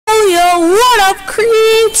What up,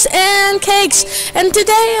 creeps and cakes? And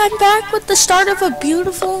today I'm back with the start of a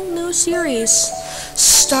beautiful new series,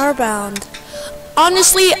 Starbound.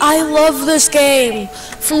 Honestly, I love this game.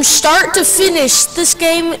 From start to finish, this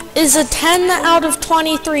game is a 10 out of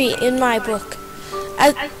 23 in my book.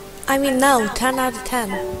 I mean, no, 10 out of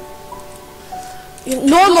 10.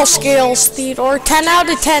 Normal scales, Theodore, 10 out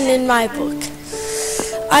of 10 in my book.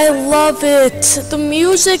 I love it. The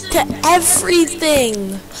music to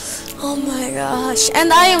everything. Oh my gosh.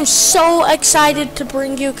 And I am so excited to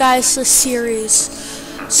bring you guys this series.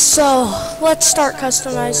 So, let's start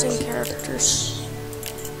customizing characters.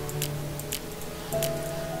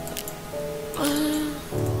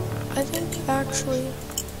 I think actually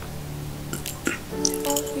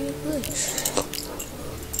I'll be a glitch.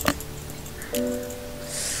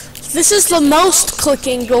 This is the most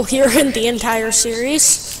clicking you'll hear in the entire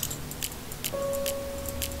series.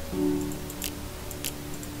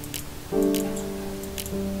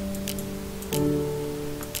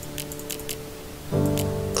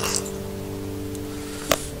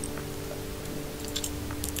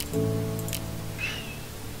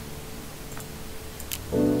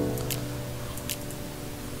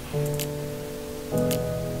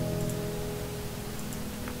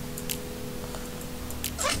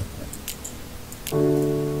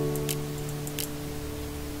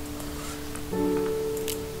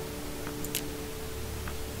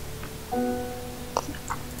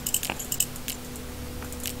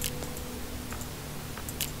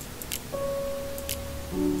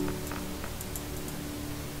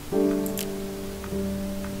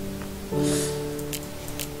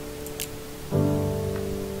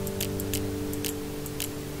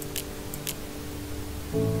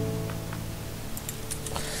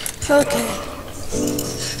 Okay.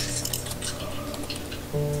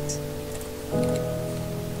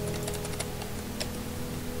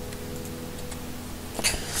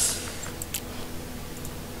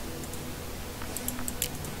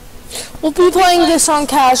 We'll be playing this on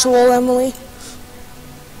casual, Emily.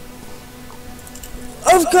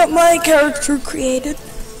 I've got my character created.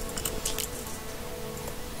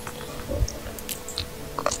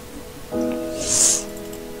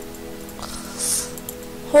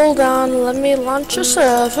 Hold on, let me launch a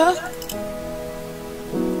server.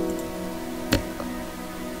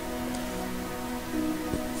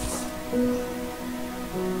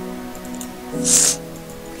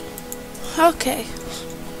 Okay.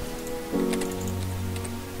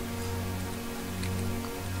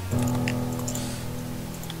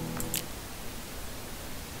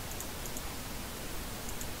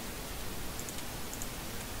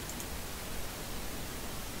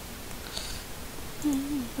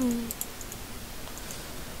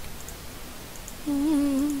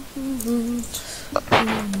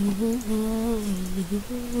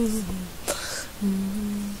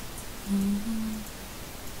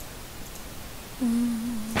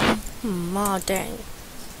 Aw, dang.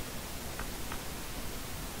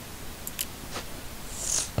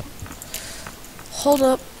 Hold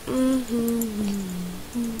up.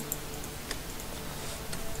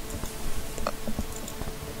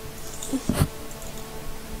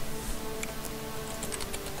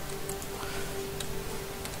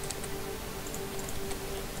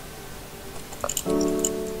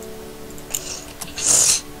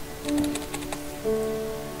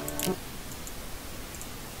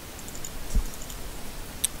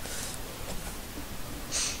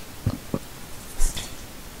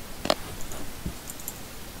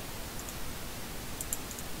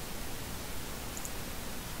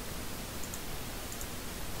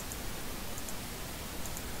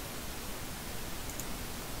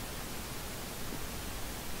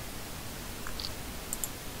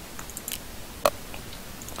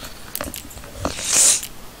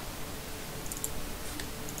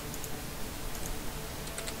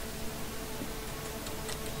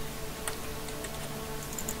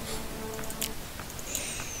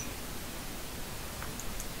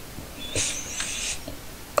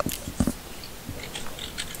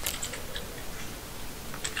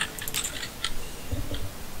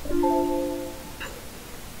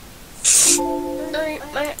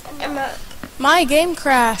 My game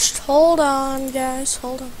crashed. Hold on, guys.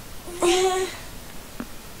 Hold on.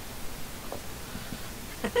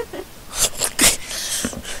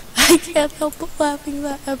 I can't help but laughing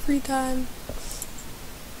that every time.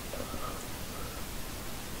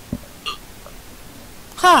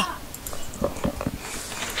 Ha!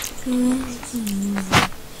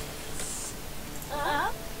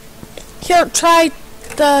 Here, try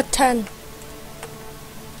the 10.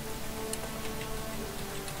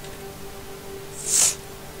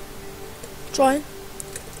 Join.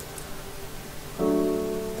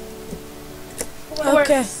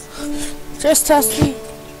 Okay. Just testing.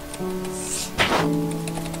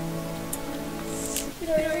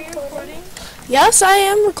 Are you recording? Yes, I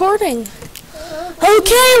am recording.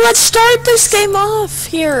 Okay, let's start this game off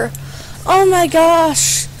here. Oh my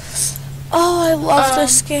gosh. Oh, I love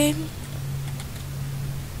this game.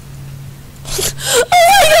 Oh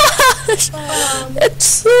my gosh!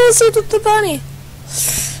 It's the bunny.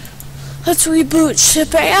 Let's reboot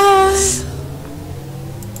ship AI.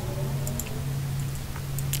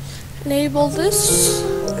 Enable this.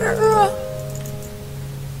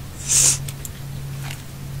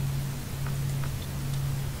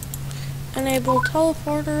 Enable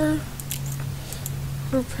teleporter.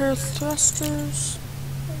 Repair thrusters.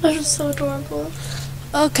 That is so adorable.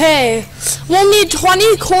 Okay, we'll need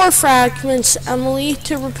 20 core fragments, Emily,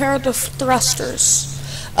 to repair the thrusters.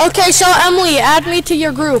 Okay, so Emily, add me to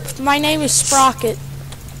your group. My name is Sprocket.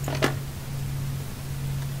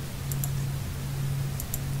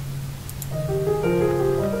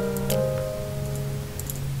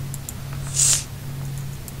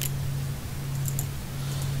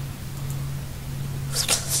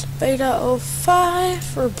 Beta 05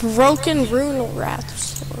 for broken rune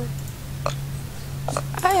rats.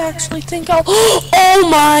 I actually think I'll... Oh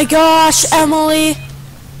my gosh, Emily!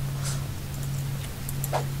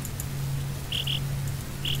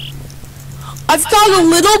 I've got a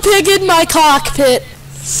little pig in my cockpit.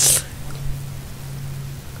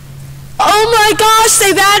 Oh my gosh,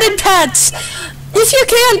 they've added pets! If you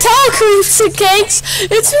can't tell, Creeps and Cakes,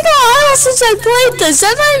 it's been a while since I played this,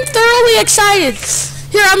 and I'm thoroughly excited.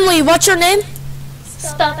 Here, Emily, what's your name?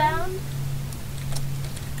 Starbound?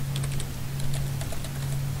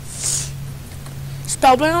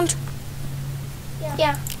 Spellbound?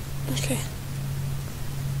 Yeah. Okay.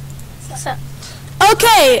 So.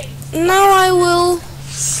 Okay, now I will...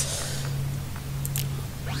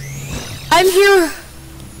 I'm here...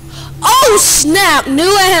 Oh, snap!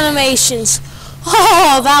 New animations!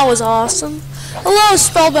 Oh, that was awesome. Hello,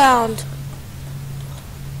 Spellbound.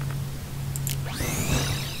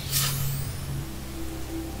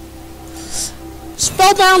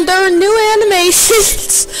 Spellbound, there are new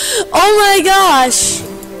animations. Oh my gosh.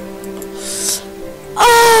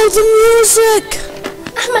 Oh, the music.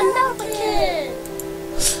 I'm another kid.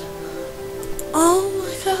 Oh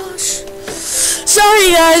my gosh.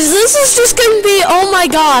 Sorry guys, this is just gonna be oh my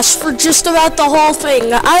gosh for just about the whole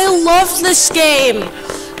thing. I love this game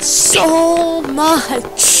so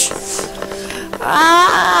much. It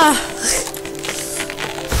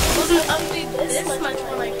wasn't updated this much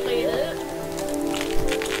when I played it.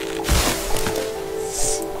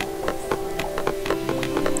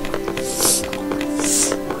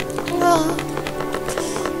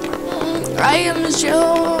 I am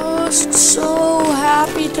just so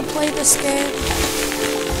happy to play this game.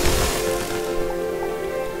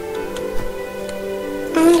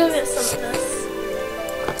 I'm gonna go get some of this.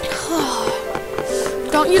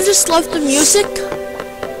 Don't you just love the music?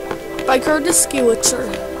 By Curtis Skewitzer.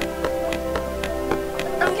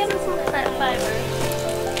 I'm getting some plant fiber.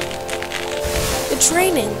 It's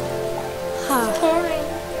raining. Huh. Snoring.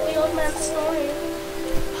 The old man snoring.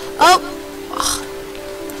 Oh!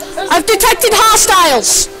 I've detected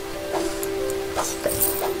hostiles!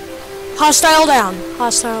 Hostile down.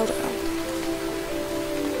 Hostile down.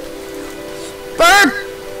 Bird!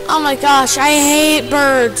 Oh my gosh, I hate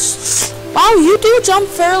birds. Wow, you do jump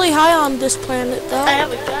fairly high on this planet, though. I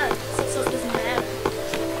have a gun, so it doesn't matter.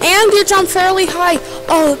 And you jump fairly high.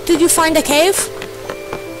 Oh, did you find a cave?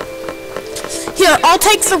 Here, I'll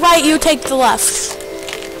take the right, you take the left.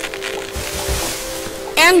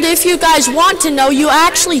 And if you guys want to know, you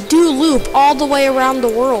actually do loop all the way around the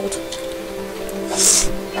world.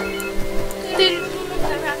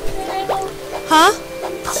 Huh?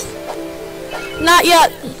 Not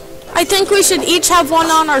yet. I think we should each have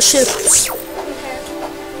one on our ships.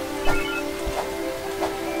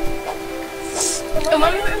 I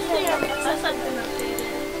wonder if the process has been updated.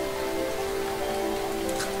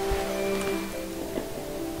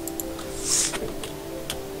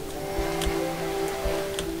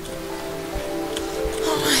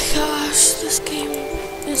 Oh my gosh, this game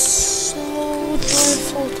is so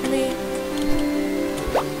joyful to me.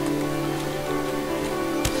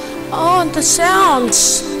 Oh, and the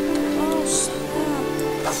sounds. Oh,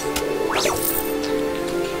 snap.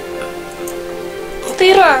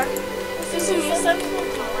 Theater. This is a new stuff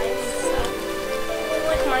for mine, so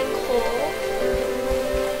like mine cool.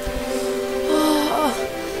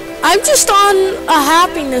 I'm just on a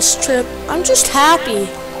happiness trip. I'm just happy.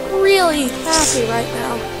 Really happy right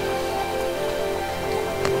now.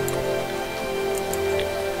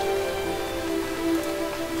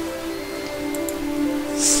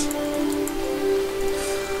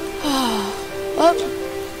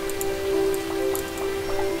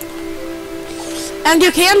 And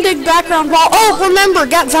you can dig background wall. Oh, remember,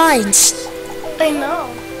 get vines. I know.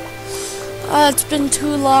 It's been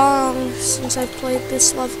too long since I've played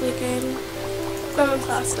this lovely game. I'm in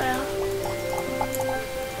class now.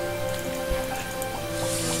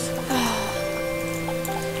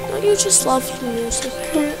 Don't you just love the music?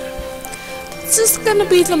 This is gonna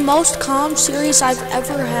be the most calm series I've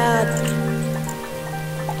ever had.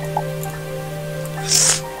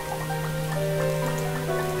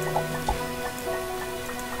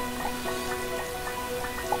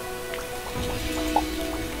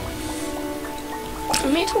 I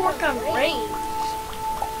need to work on range.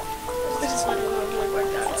 This is what I normally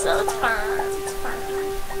work on, so it's fine. It's fine.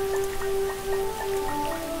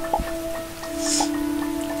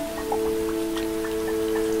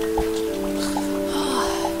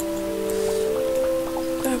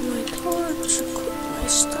 Grab my torch, equip my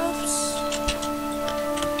stuffs.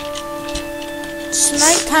 It's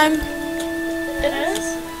nighttime. It is?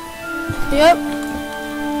 Yep.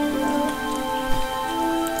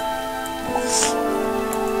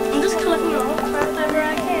 I'm just collecting all the crap ever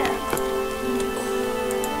I can.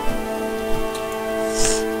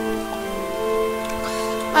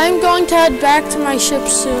 I'm going to head back to my ship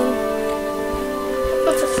soon.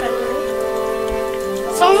 What's a friendly?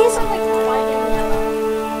 Some of these are like white and yellow.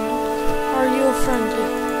 Are you a friendly?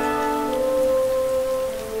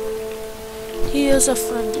 He is a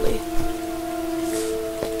friendly.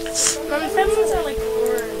 My friendlies are like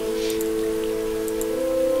orange.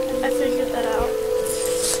 I figured that out.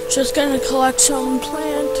 Just gonna collect some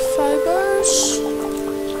plant fibers.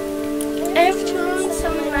 I have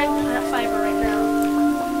 279 plant fiber right now.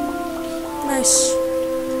 Nice.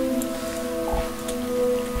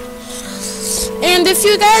 And if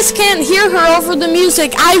you guys can't hear her over the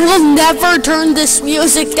music, I will never turn this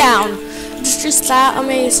music down. It's just that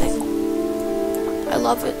amazing. I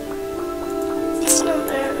love it. It's not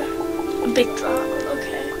there. A big drop.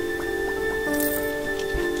 Okay.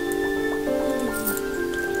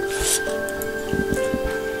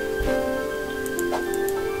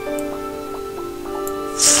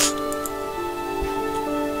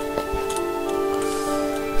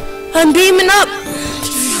 I'm beaming up. Did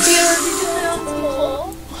you collect some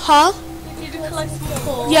coal? Huh? Did you collect some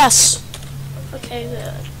coal? Yes. Okay,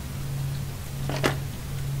 good.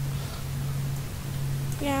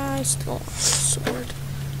 Yeah, I still want the sword.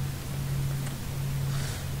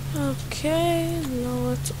 Okay, now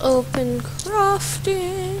let's open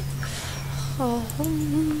crafting.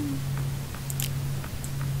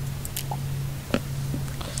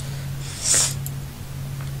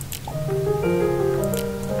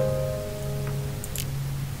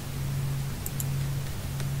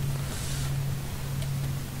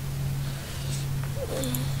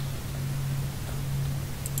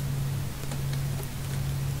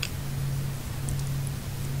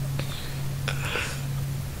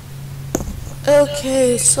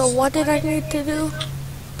 Okay, so what did I need to do?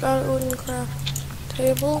 Got a wooden craft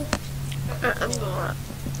table.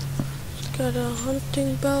 Got a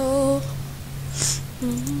hunting bow.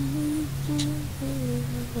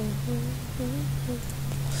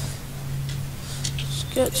 Let's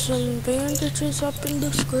get some bandages up in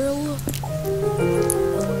this grill.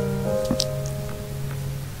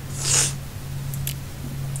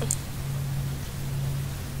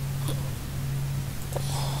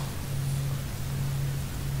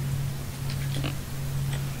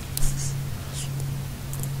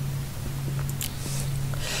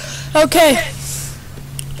 Okay.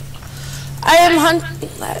 I am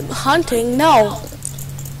hunting. No.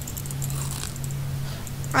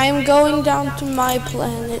 I am going down to my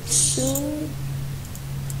planet soon.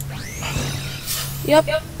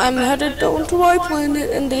 Yep, I'm headed down to my planet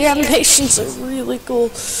and the animations are really cool.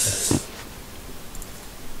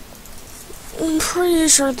 I'm pretty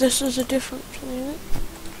sure this is a different planet.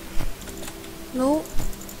 Nope.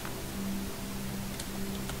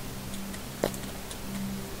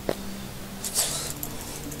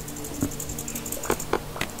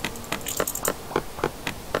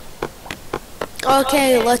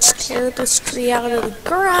 Okay, let's tear this tree out of the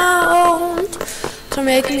ground to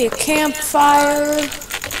make me a campfire.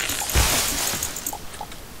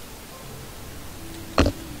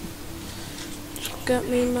 Got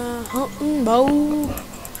me my hunting bow.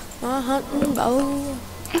 My hunting bow.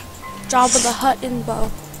 Job of the hunting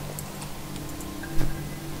bow.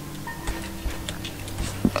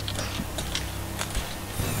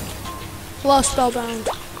 Hello, Spellbound.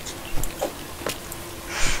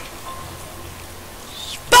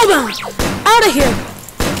 Out of here!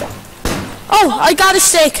 Oh, I got a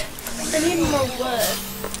steak. I need more wood.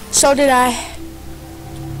 So did I.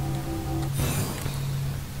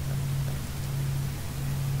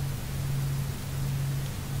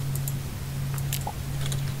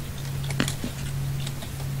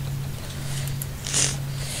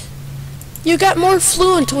 You get more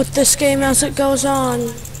fluent with this game as it goes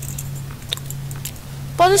on.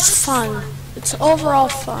 But it's fun. It's overall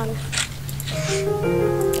fun.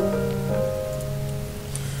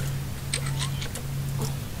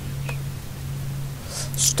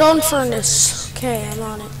 Stone furnace. Okay, I'm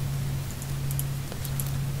on it.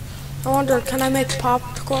 I wonder, can I make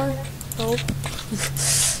popcorn? Nope.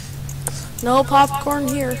 No popcorn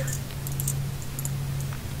here.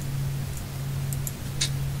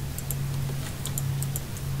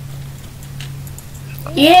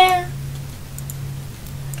 Yeah.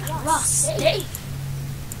 Raw steak.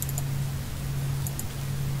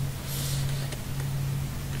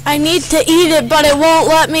 I need to eat it, but it won't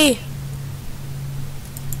let me.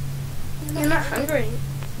 You're not hungry.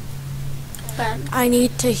 Ben. I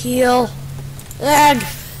need to heal. Leg.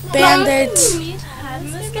 Band-aids. You need to have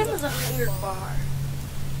in this game is a hunger bar.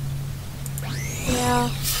 Yeah.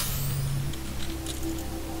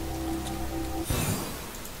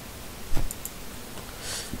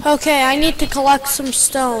 Okay, I need to collect some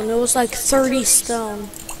stone. It was like 30 stone.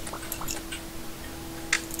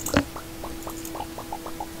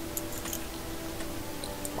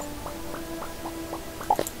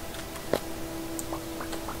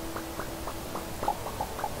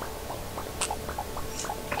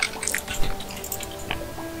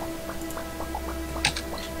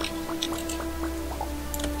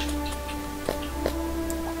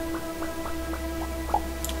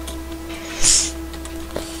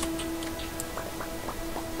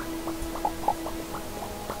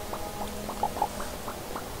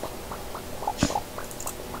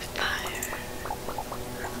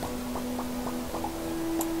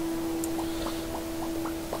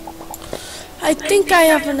 I think I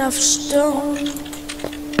have enough stone.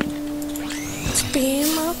 Let's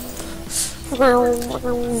beam up.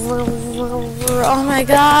 Oh my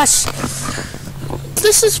gosh.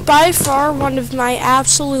 This is by far one of my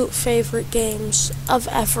absolute favorite games of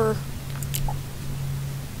ever.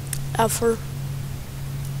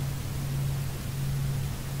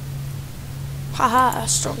 Haha, a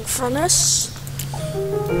stone furnace.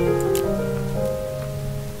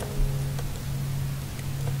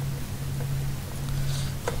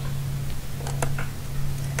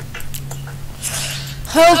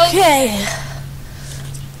 Okay,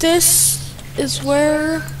 this is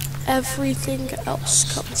where everything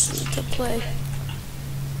else comes into play.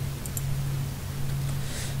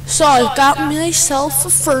 So I've got myself a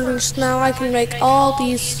furnace, now I can make all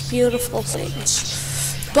these beautiful things.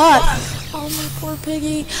 But, oh my poor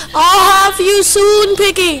piggy, I'll have you soon,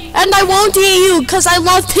 piggy, and I won't eat you because I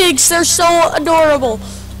love pigs, they're so adorable.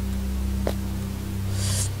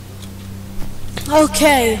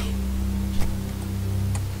 Okay.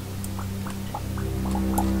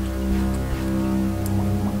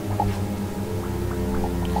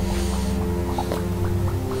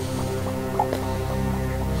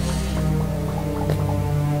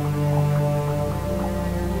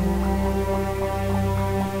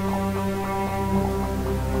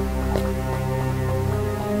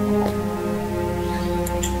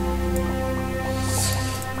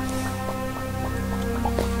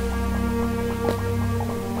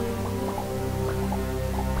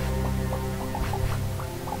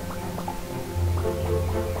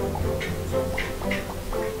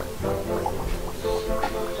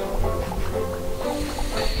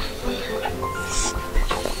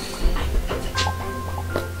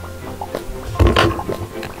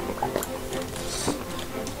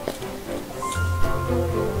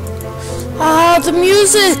 Ah, the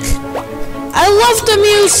music! I love the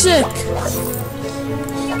music!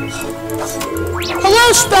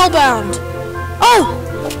 Hello, Spellbound! Oh!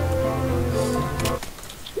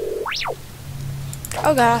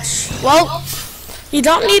 Oh gosh. Well, you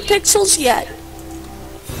don't need pixels yet.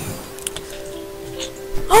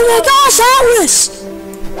 Oh my gosh, Atlas!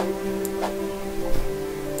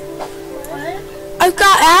 What? I've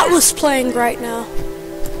got Atlas playing right now.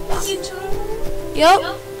 You too? Yep.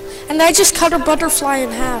 And I just cut a butterfly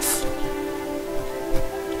in half. I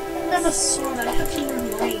have a sword. I have to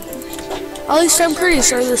remind. At least I'm pretty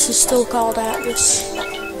sure this is still called Atlas.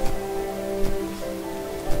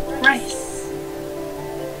 Rice.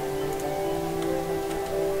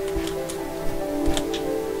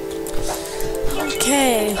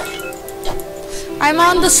 Okay. I'm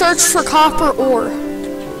on the search for copper ore.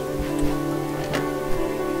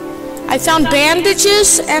 I found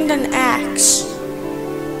bandages and an axe.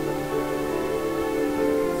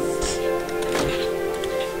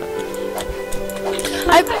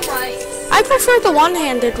 I prefer the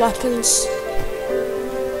one-handed weapons.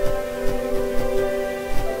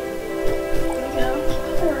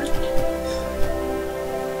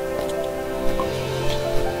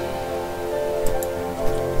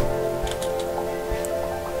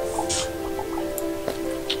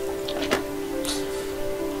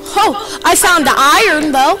 Oh, I found the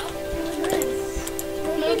iron though.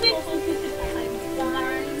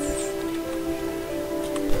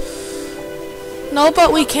 No,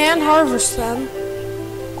 but we can harvest them.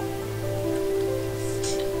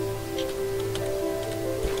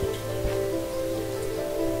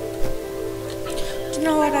 You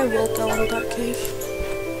know what? I will go in that cave.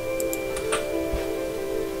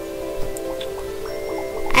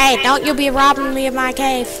 Hey, don't you be robbing me of my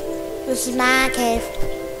cave. This is my cave.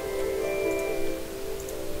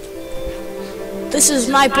 This is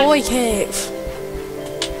my boy cave.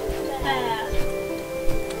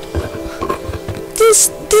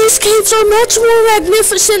 These caves are much more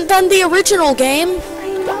magnificent than the original game. I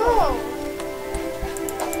know.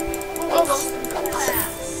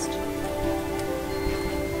 Fast.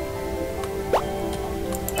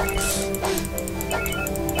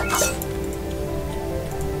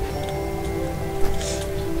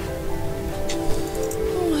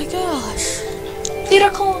 Oh my gosh. Need a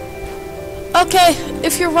coal. Okay,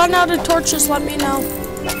 if you run out of torches, let me know.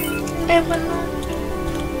 I have one more.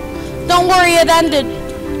 Don't worry, it ended.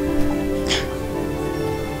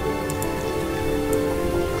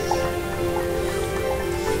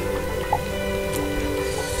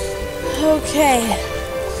 Okay.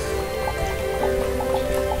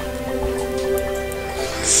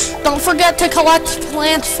 Don't forget to collect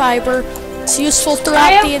plant fiber. It's useful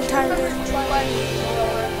throughout the entire day.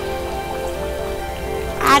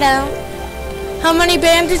 I don't. How many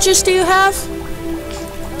bandages do you have?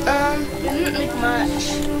 It didn't make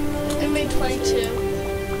much. It made 22.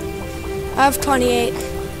 I have 28.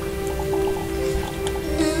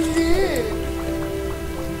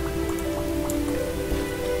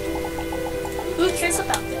 Who cares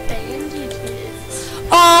about bandages?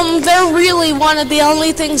 They're really one of the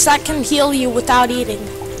only things that can heal you without eating.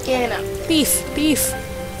 Yeah, I know. Beef.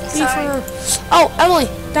 Sorry. Oh, Emily,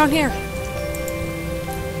 down here.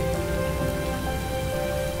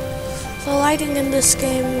 The lighting in this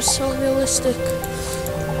game is so realistic.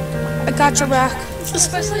 I got your back.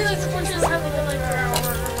 Especially like the torches have like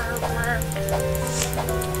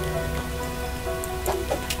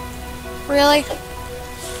Really?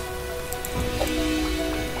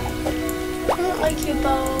 I don't like you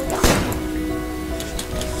both.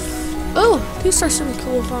 Oh, these are some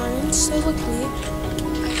cool vines. They look neat.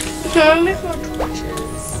 Can I make more torches?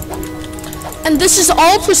 And this is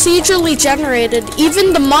all procedurally generated.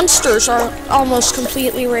 Even the monsters are almost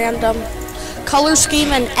completely random. Color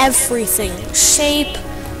scheme and everything. Shape.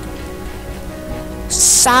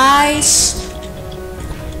 Size.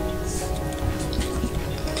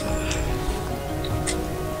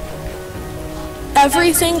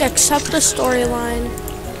 Everything except the storyline.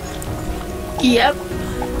 Yep.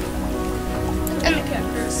 And the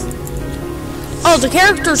characters. Oh, the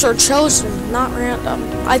characters are chosen, not random.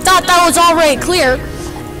 I thought that was already clear.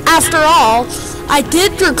 After all, I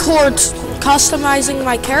did record customizing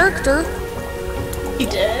my character. You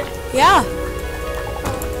did? Yeah.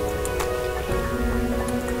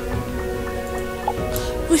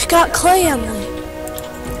 We've got clay, Emily.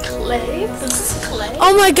 Clay? This is clay?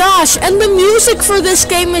 Oh my gosh, and the music for this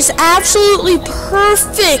game is absolutely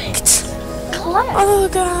perfect. Clay. Oh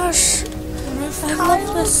gosh. I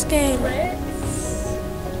love this game.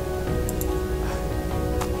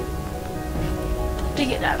 To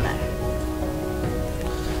get down there.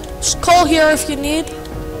 Just call here if you need.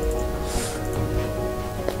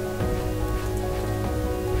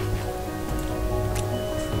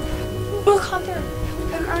 Look, Hunter.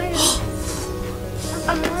 An iron.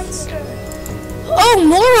 A monster. Oh,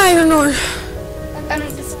 more iron ore. And a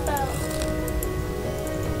dispel.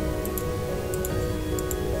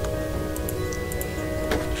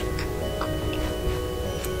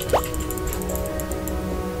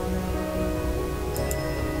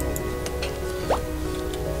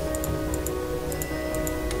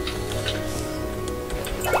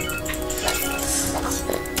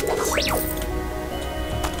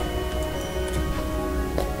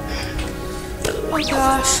 Oh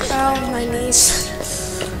gosh, ow, my knees.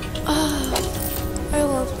 Oh, I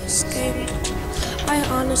love this game. I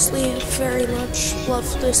honestly very much love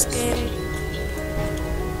this game.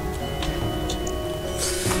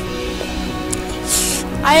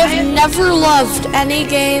 I have never loved any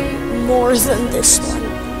game more than this one.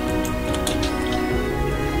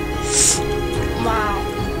 Wow.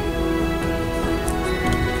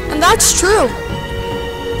 And that's true.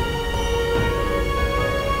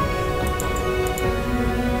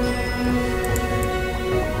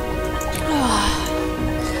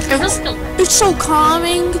 It's so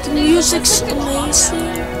calming, the music's amazing.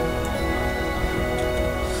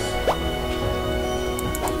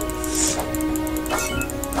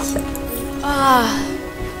 Ah.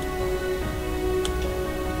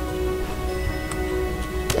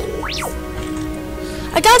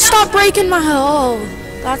 I gotta stop breaking my... Oh,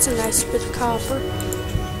 that's a nice bit of copper.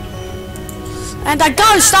 And I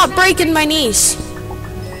gotta stop breaking my knees.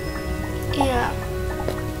 Yeah.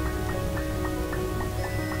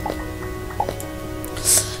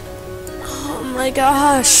 Oh my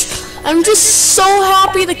gosh. I'm just so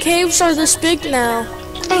happy the caves are this big now.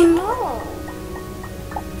 I know.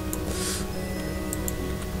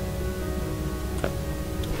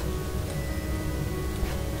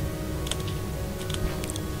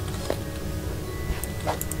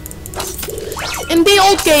 In the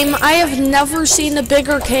old game, I have never seen a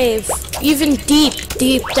bigger cave, even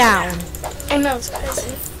deep down. I know, it's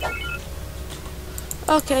crazy.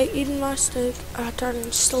 Okay, eating my steak. Ah, darn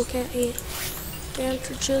it, still can't eat.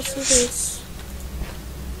 Bandages it is.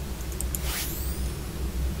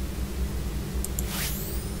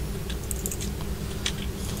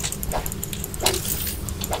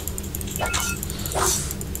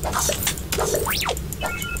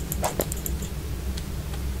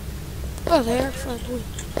 Oh, there, finally.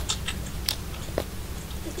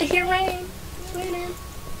 I hear rain. It's raining.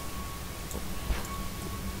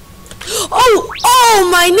 Oh,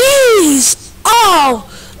 my knees!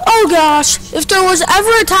 Oh gosh. If there was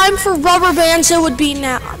ever a time for rubber bands, it would be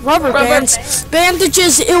now. Rubber bands?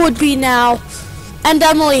 Bandages, it would be now. And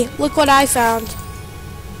Emily, look what I found.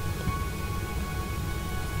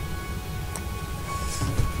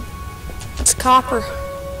 It's copper.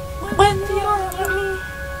 When do you let me?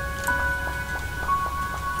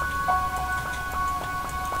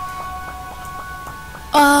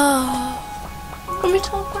 Let me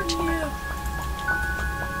teleport to you.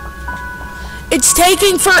 It's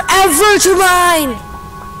taking forever to mine.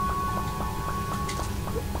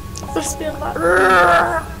 Must be a lot.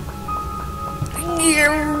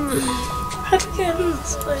 How to get in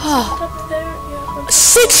this place? Up there? Yeah.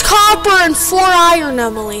 6 copper and 4 iron,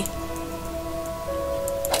 Emily.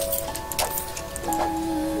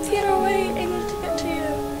 Theodore, wait. I need to get to you.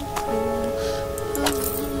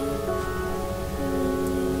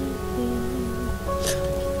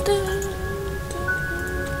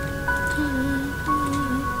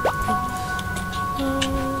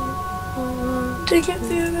 To get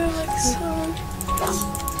through there like so.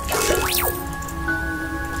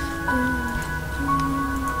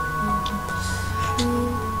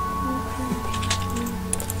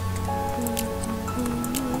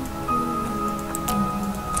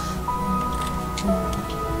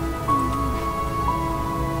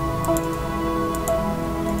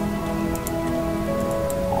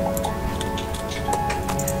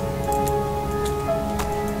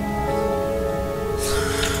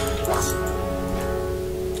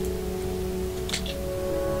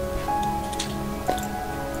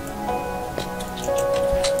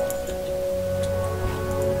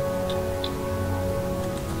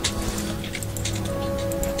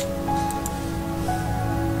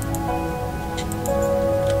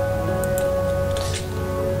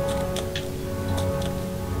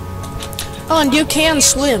 Oh, and you can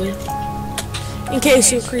swim. In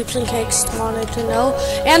case you creeps and cakes wanted to know.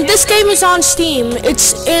 And this game is on Steam.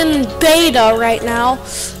 It's in beta right now.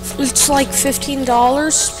 It's like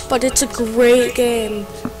 $15, but it's a great game.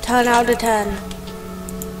 10 out of 10.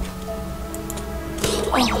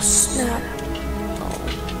 Oh, snap.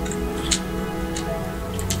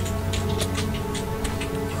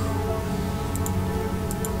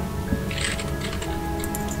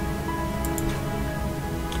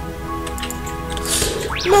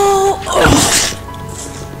 No!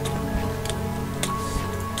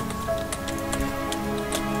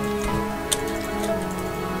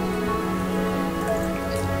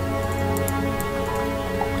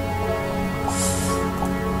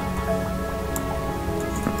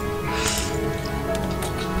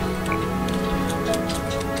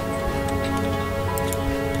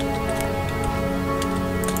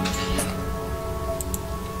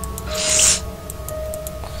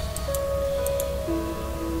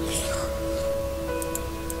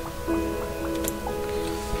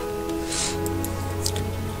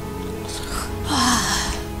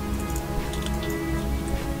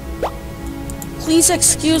 Please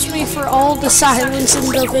excuse me for all the silence in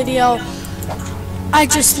the video. I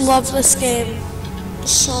just love this game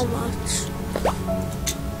so much.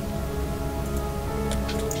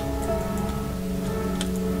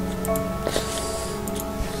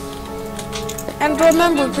 And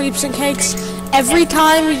remember, creeps and cakes, every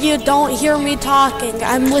time you don't hear me talking,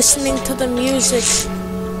 I'm listening to the music.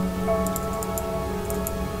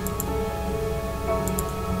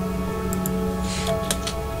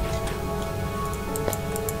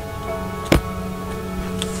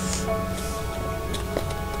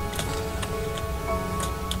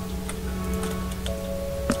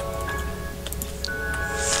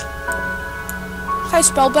 Hi,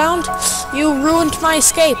 Spellbound. You ruined my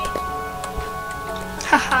escape.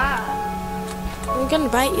 Haha. I'm gonna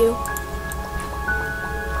bite you.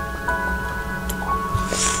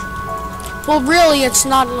 Well, really, it's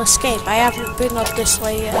not an escape. I haven't been up this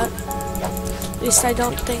way yet. At least I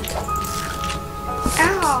don't think.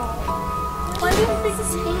 Ow. Why did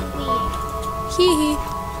this hit me? Hee hee.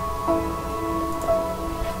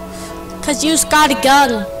 'Cause you've got a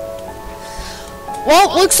gun.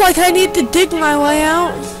 Well, looks like I need to dig my way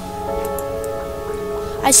out.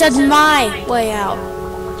 I said my way out.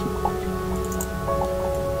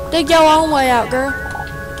 Dig your own way out, girl.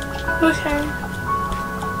 Okay.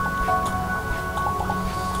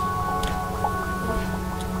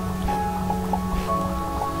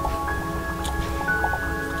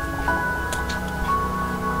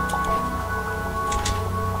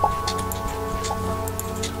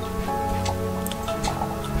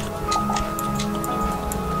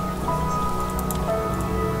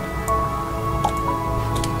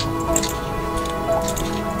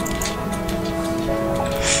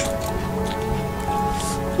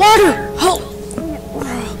 Water! Help!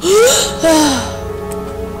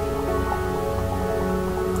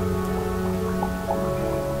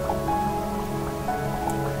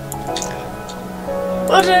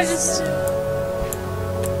 What did I just do?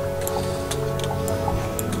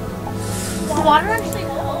 The water actually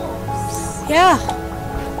helps. Yeah.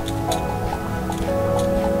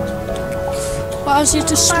 Allows you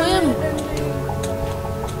to swim.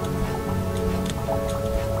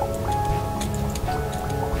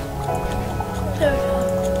 There we go.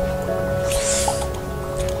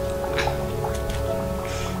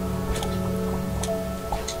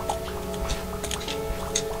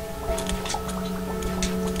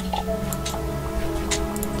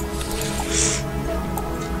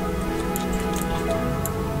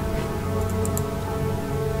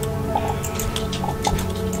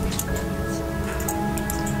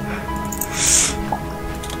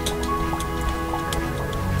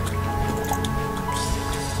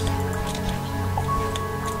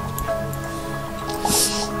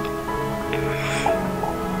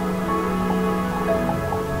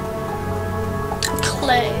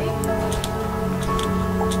 Clay.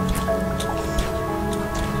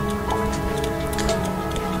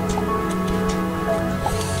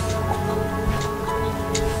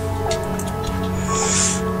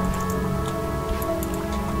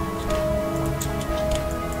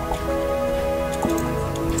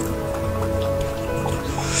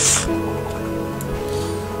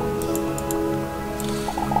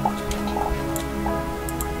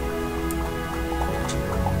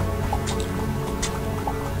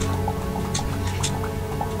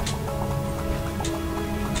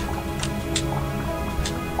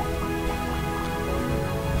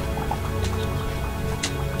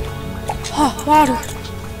 Oh, water.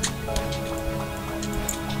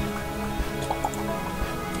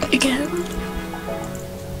 Again.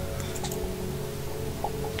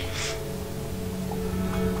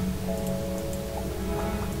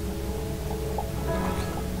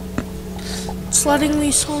 It's letting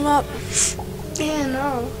me swim up. Yeah,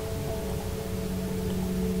 no.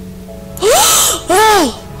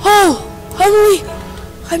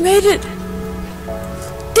 I made it.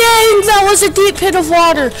 Dang, that was a deep pit of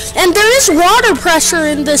water. And there is water pressure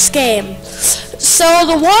in this game. So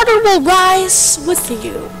the water will rise with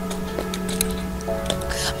you.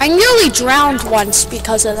 I nearly drowned once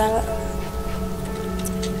because of that.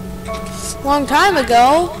 Long time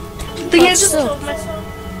ago. I think I just still. killed myself.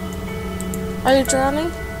 Are you drowning?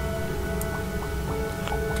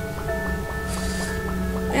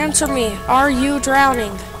 Answer me. Are you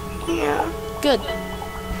drowning? Yeah. Good.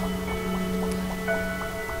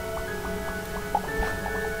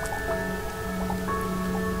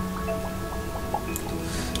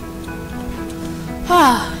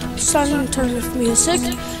 Sun turn of music.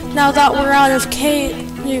 Now that we're out of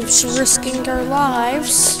caves risking our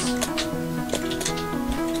lives.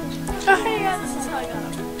 Oh, hey, yeah, this is how I got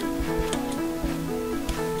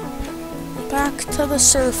up. Back to the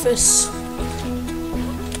surface.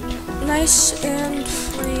 Nice and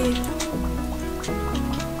free.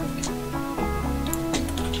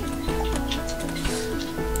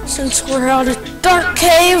 Since we're out of dark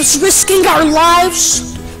caves risking our lives,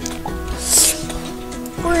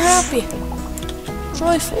 we're happy,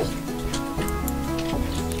 joyful.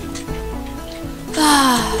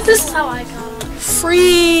 This is how I got up.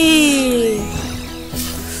 Free.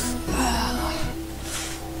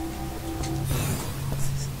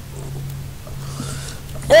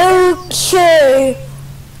 Okay.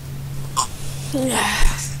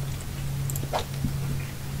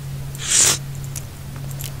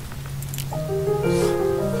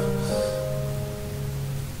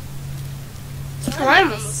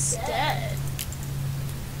 I'm almost dead.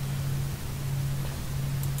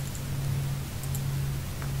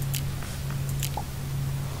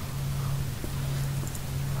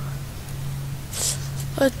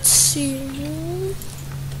 Let's see.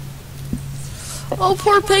 Oh,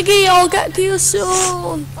 poor piggy, I'll get to you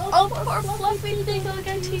soon. Oh, poor fluffy thing, I'll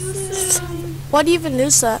get to you soon. What even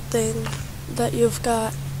is that thing that you've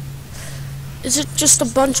got? Is it just a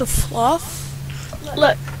bunch of fluff?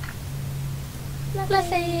 Look.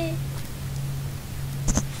 Fluffy.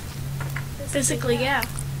 Physically, yeah.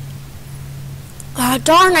 Ah,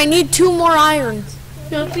 darn, I need 2 more iron.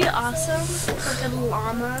 You know, it'd be awesome, like a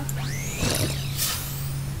llama.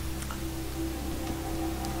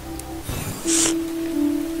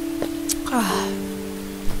 Ah.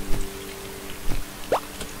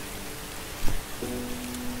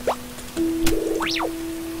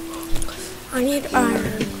 I need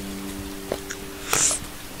iron.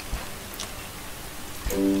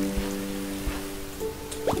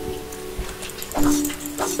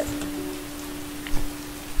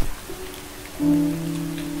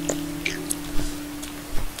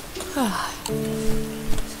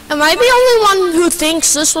 Am I the only one who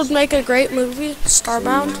thinks this would make a great movie,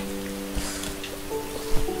 Starbound?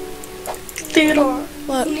 Theodore,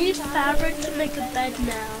 What? we need fabric to make a bed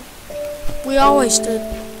now. We always did.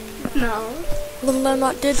 No, Well, then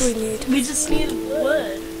what did we need? we just need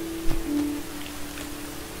wood.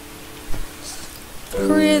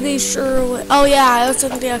 Pretty sure we... Oh yeah, I was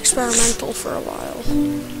in the experimental for a while.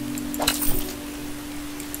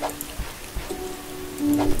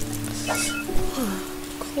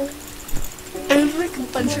 Cool. And like a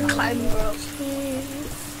bunch of climbing ropes.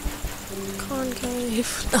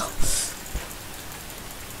 Concave. No.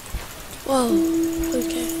 Whoa.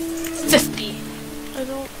 Okay. 50. I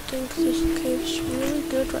don't think this cave's really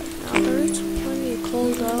good right now. There is plenty of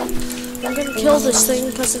coal though. I'm gonna kill this thing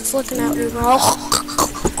because it's looking at me wrong.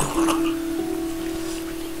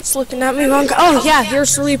 It's looking at me wrong. Oh yeah,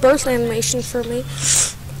 here's the rebirth animation for me.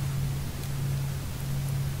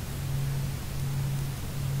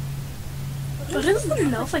 What is the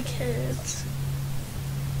Nova Kids?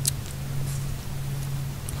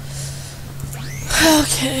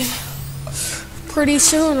 Okay. Pretty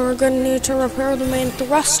soon we're gonna need to repair the main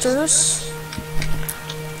thrusters.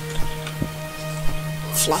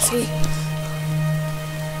 Fluffy.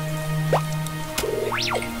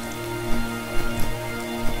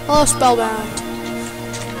 Hello, Spellbound.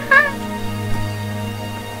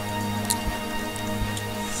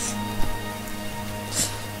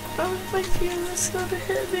 Oh, my fear is gonna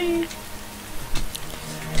hit me.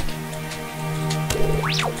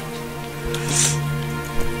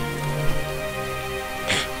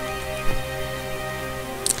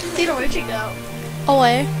 Theodore, where'd you go?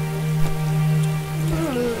 Away.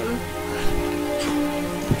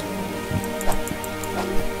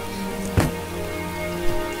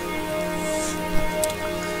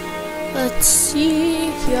 Let's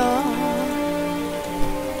see here.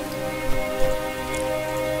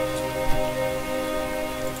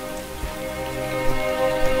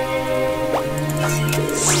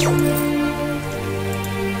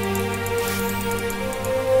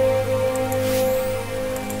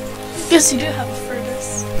 Yes, you do have a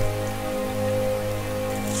furnace.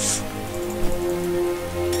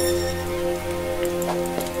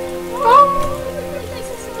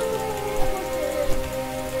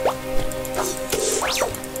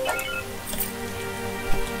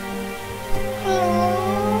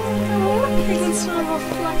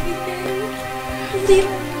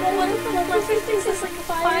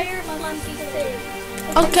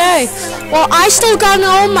 Okay. Well, I still got an...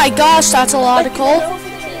 Oh my gosh, that's a lot of coal.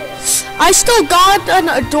 I still got an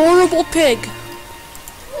adorable pig.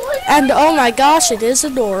 And oh my gosh, it is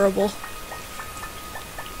adorable.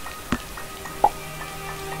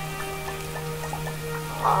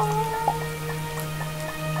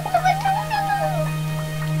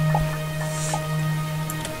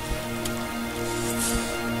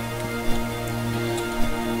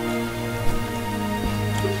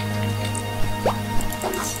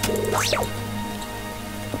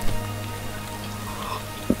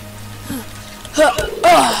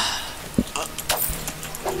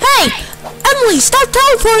 Hey! Emily, stop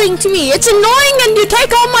teleporting to me! It's annoying and you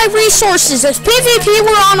take all my resources. If PvP were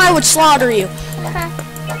on, I would slaughter you. I'm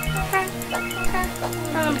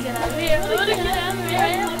gonna get out of here. I'm gonna get out of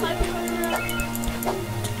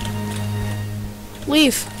here.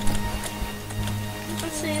 Leave.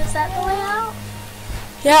 Let's see, is that the way out?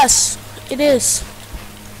 Yes, it is.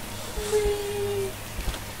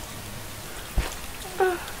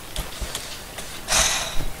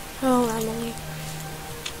 Oh, Emily.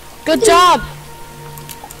 Good job.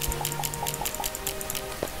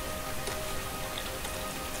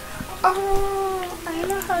 Oh, I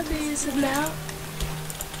know how to use it now.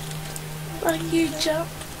 Like you jump,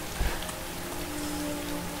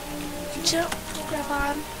 grab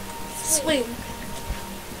on, swing.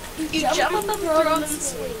 You jump up and throw and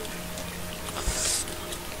swing.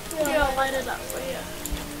 Here, I'll light it up for you.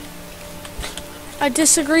 I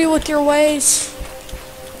disagree with your ways.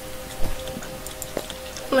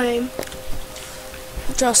 Lame.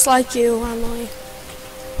 Just like you, Emily.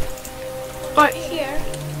 Right here.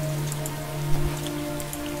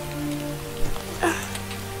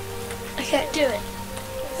 I can't do it.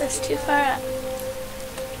 That's too far up.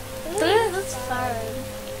 That's fine.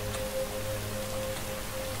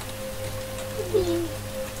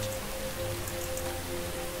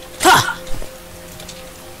 Ha!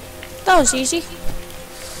 That was easy.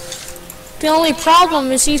 The only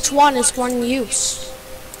problem is each one is one use.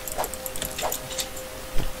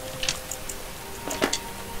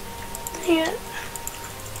 Yeah.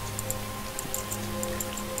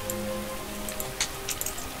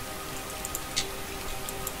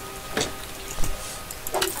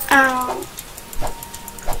 Ow.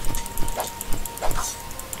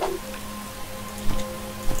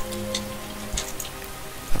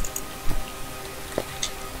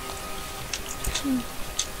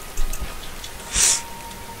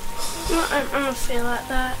 I'm gonna feel like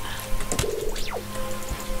that.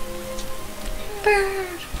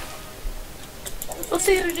 Bird. We'll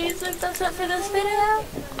see who needs it. That's it for this video.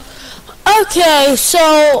 Okay,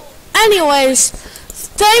 so anyways,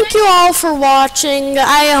 thank you all for watching.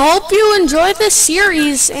 I hope you enjoyed this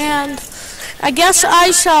series, and I guess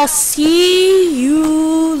I shall see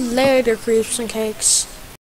you later, creeps and cakes.